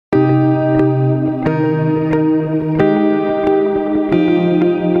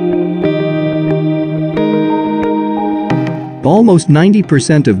Almost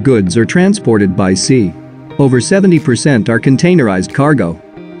 90% of goods are transported by sea. Over 70% are containerized cargo.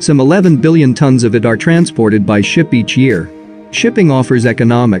 Some 11 billion tons of it are transported by ship each year. Shipping offers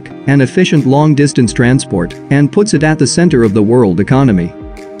economic and efficient long-distance transport and puts it at the center of the world economy.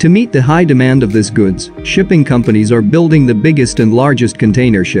 To meet the high demand of this goods, shipping companies are building the biggest and largest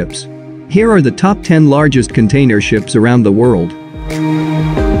container ships. Here are the top 10 largest container ships around the world.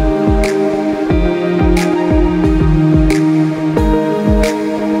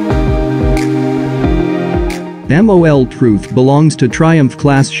 MOL Truth belongs to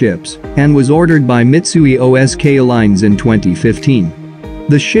Triumph-class ships and was ordered by Mitsui O.S.K. Lines in 2015.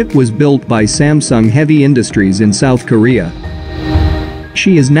 The ship was built by Samsung Heavy Industries in South Korea.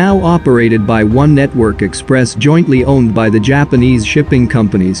 She is now operated by One Network Express, jointly owned by the Japanese shipping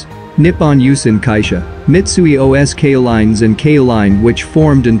companies Nippon Yusen Kaisha, Mitsui O.S.K. Lines and K-Line, which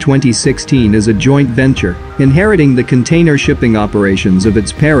formed in 2016 as a joint venture, inheriting the container shipping operations of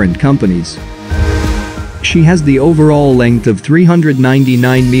its parent companies. She has the overall length of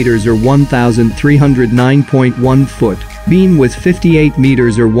 399 meters or 1,309.1 foot, beam width 58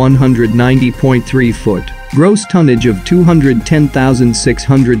 meters or 190.3 foot, gross tonnage of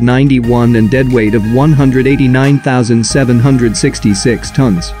 210,691 and deadweight of 189,766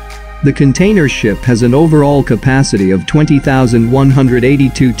 tons. The container ship has an overall capacity of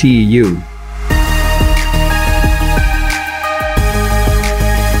 20,182 TEU.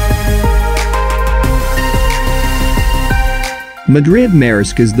 Madrid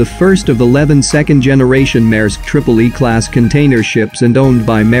Maersk is the first of 11 second-generation Maersk Triple-E-class container ships and owned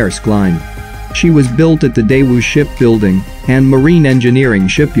by Maersk Line. She was built at the Daewoo Shipbuilding and Marine Engineering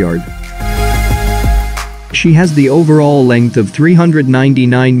Shipyard. She has the overall length of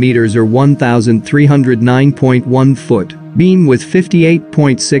 399 meters or 1,309.1 foot, beam width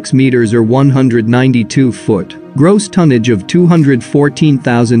 58.6 meters or 192 foot, gross tonnage of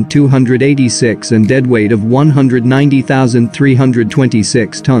 214,286 and deadweight of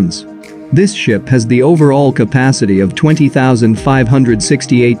 190,326 tons. This ship has the overall capacity of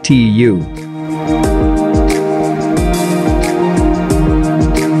 20,568 TEU.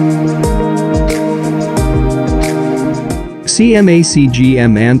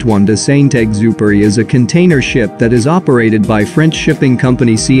 CMA-CGM Antoine de Saint-Exupéry is a container ship that is operated by French shipping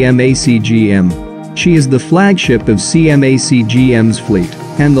company CMA-CGM. She is the flagship of CMA-CGM's fleet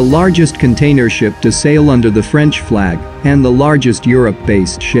and the largest container ship to sail under the French flag and the largest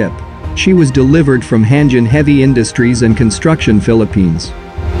Europe-based ship. She was delivered from Hanjin Heavy Industries and Construction, Philippines.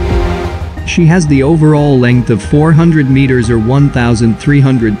 She has the overall length of 400 meters or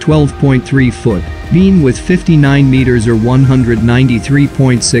 1,312.3 foot, beam width 59 meters or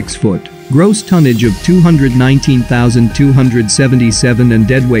 193.6 foot, gross tonnage of 219,277 and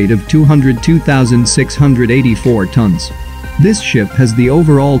deadweight of 202,684 tons. This ship has the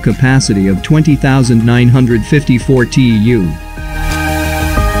overall capacity of 20,954 TEU.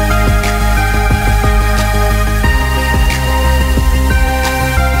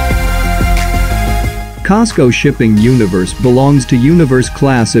 COSCO Shipping Universe belongs to Universe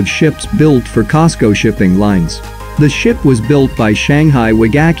class of ships built for COSCO Shipping Lines. The ship was built by Shanghai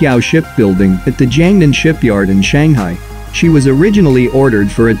Wagakyao Shipbuilding at the Jiangnan Shipyard in Shanghai. She was originally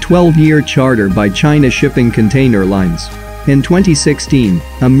ordered for a 12-year charter by China Shipping Container Lines. In 2016,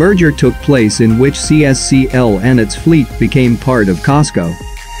 a merger took place in which CSCL and its fleet became part of COSCO.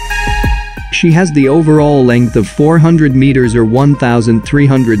 She has the overall length of 400 meters or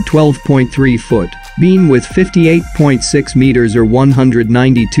 1,312.3 foot, beam width 58.6 meters or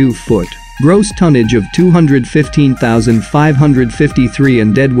 192 foot, gross tonnage of 215,553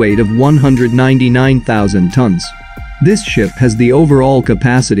 and deadweight of 199,000 tons. This ship has the overall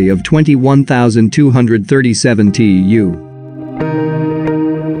capacity of 21,237 TEU.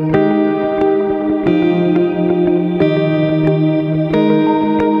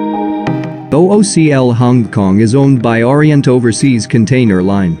 OOCL Hong Kong is owned by Orient Overseas Container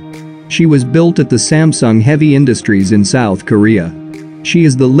Line. She was built at the Samsung Heavy Industries in South Korea. She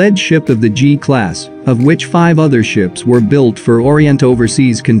is the lead ship of the G-class, of which 5 other ships were built for Orient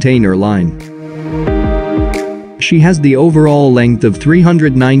Overseas Container Line. She has the overall length of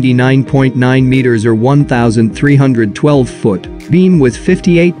 399.9 meters or 1,312 foot, beam width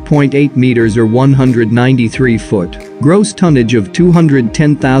 58.8 meters or 193 foot, gross tonnage of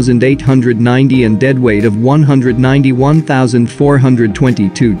 210,890 and deadweight of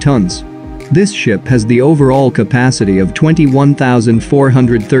 191,422 tons. This ship has the overall capacity of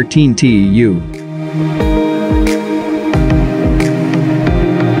 21,413 TEU.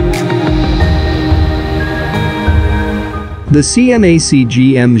 The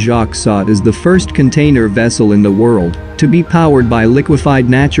CMAC-GM Jacques Sot is the first container vessel in the world to be powered by liquefied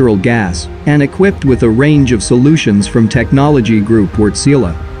natural gas and equipped with a range of solutions from technology group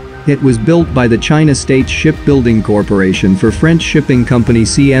Wärtsilä. It was built by the China State Shipbuilding Corporation for French shipping company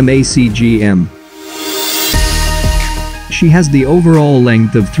CMAC-GM. She has the overall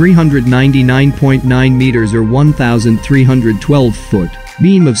length of 399.9 meters or 1,312 foot,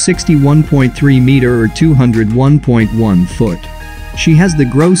 beam of 61.3 meter or 201.1 foot. She has the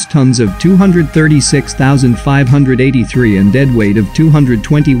gross tons of 236,583 and deadweight of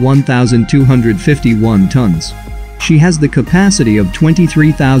 221,251 tons. She has the capacity of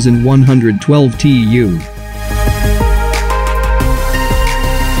 23,112 TEU.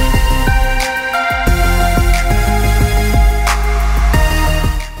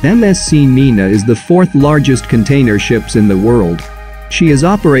 MSC Mina is the fourth largest container ships in the world. She is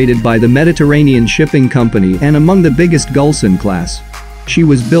operated by the Mediterranean Shipping Company and among the biggest Gulson class. She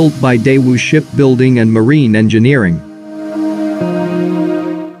was built by Daewoo Shipbuilding and Marine Engineering.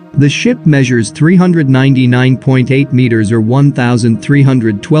 The ship measures 399.8 meters or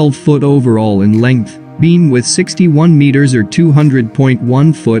 1,312 foot overall in length, beam with 61 meters or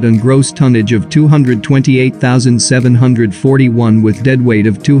 200.1 foot and gross tonnage of 228,741 with deadweight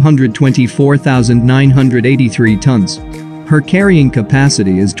of 224,983 tons. Her carrying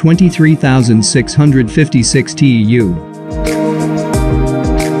capacity is 23,656 TEU.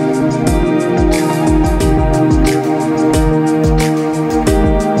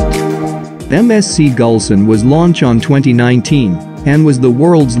 MSC Gulson was launched on 2019 and was the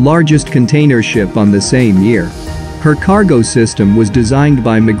world's largest container ship on the same year. Her cargo system was designed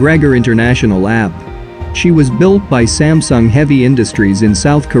by MacGregor International AB. She was built by Samsung Heavy Industries in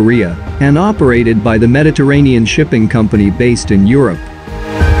South Korea and operated by the Mediterranean Shipping Company based in Europe.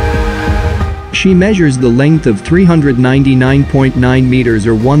 She measures the length of 399.9 meters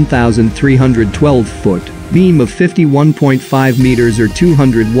or 1,312 foot, beam of 51.5 meters or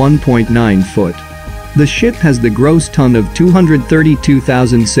 201.9 foot. The ship has the gross ton of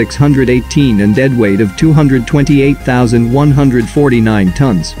 232,618 and deadweight of 228,149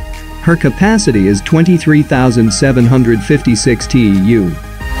 tons. Her capacity is 23,756 TEU.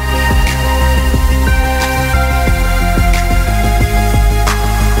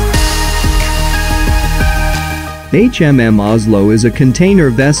 HMM Oslo is a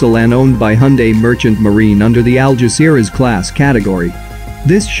container vessel and owned by Hyundai Merchant Marine under the Algeciras class category.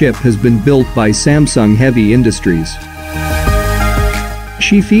 This ship has been built by Samsung Heavy Industries.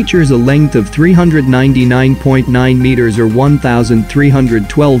 She features a length of 399.9 meters or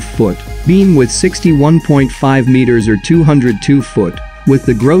 1,312 foot, beam with 61.5 meters or 202 foot, with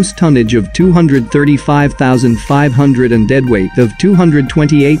the gross tonnage of 235,500 and deadweight of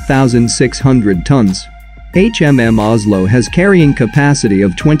 228,600 tons. HMM Oslo has carrying capacity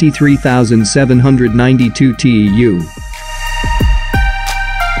of 23,792 TEU.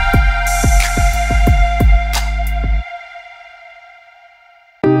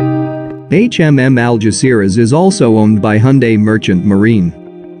 HMM Algeciras is also owned by Hyundai Merchant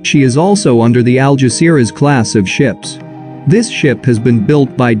Marine. She is also under the Algeciras class of ships. This ship has been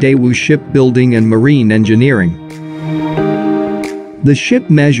built by Daewoo Shipbuilding and Marine Engineering. The ship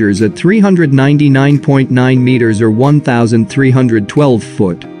measures at 399.9 meters or 1,312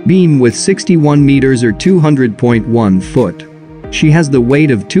 foot, beam with 61 meters or 200.1 foot. She has the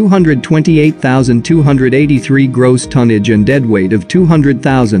weight of 228,283 gross tonnage and deadweight of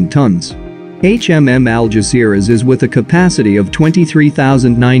 200,000 tons. HMM Algeciras is with a capacity of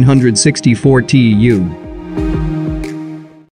 23,964 TEU.